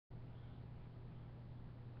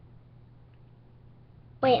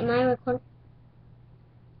Wait, am I recording?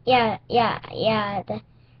 Yeah.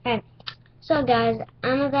 Alright. So guys,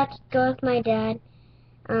 I'm about to go with my dad.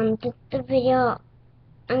 The video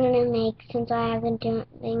I'm gonna make, since I haven't doing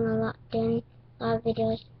a lot of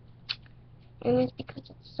videos, and it's because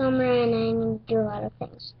it's summer and I need to do a lot of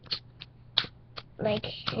things. Like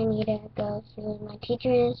I need to go to my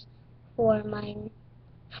teachers for my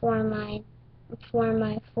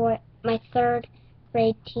third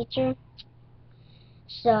grade teacher.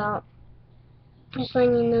 So just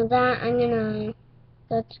letting you know that I'm gonna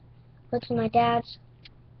go to my dad's,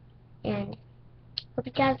 and hope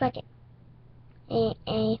you guys like it. I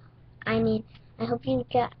hope you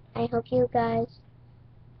guys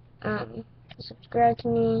subscribe to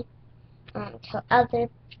me, tell other,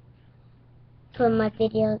 put my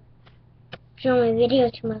video, show my video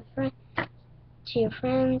to your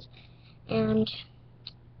friends, and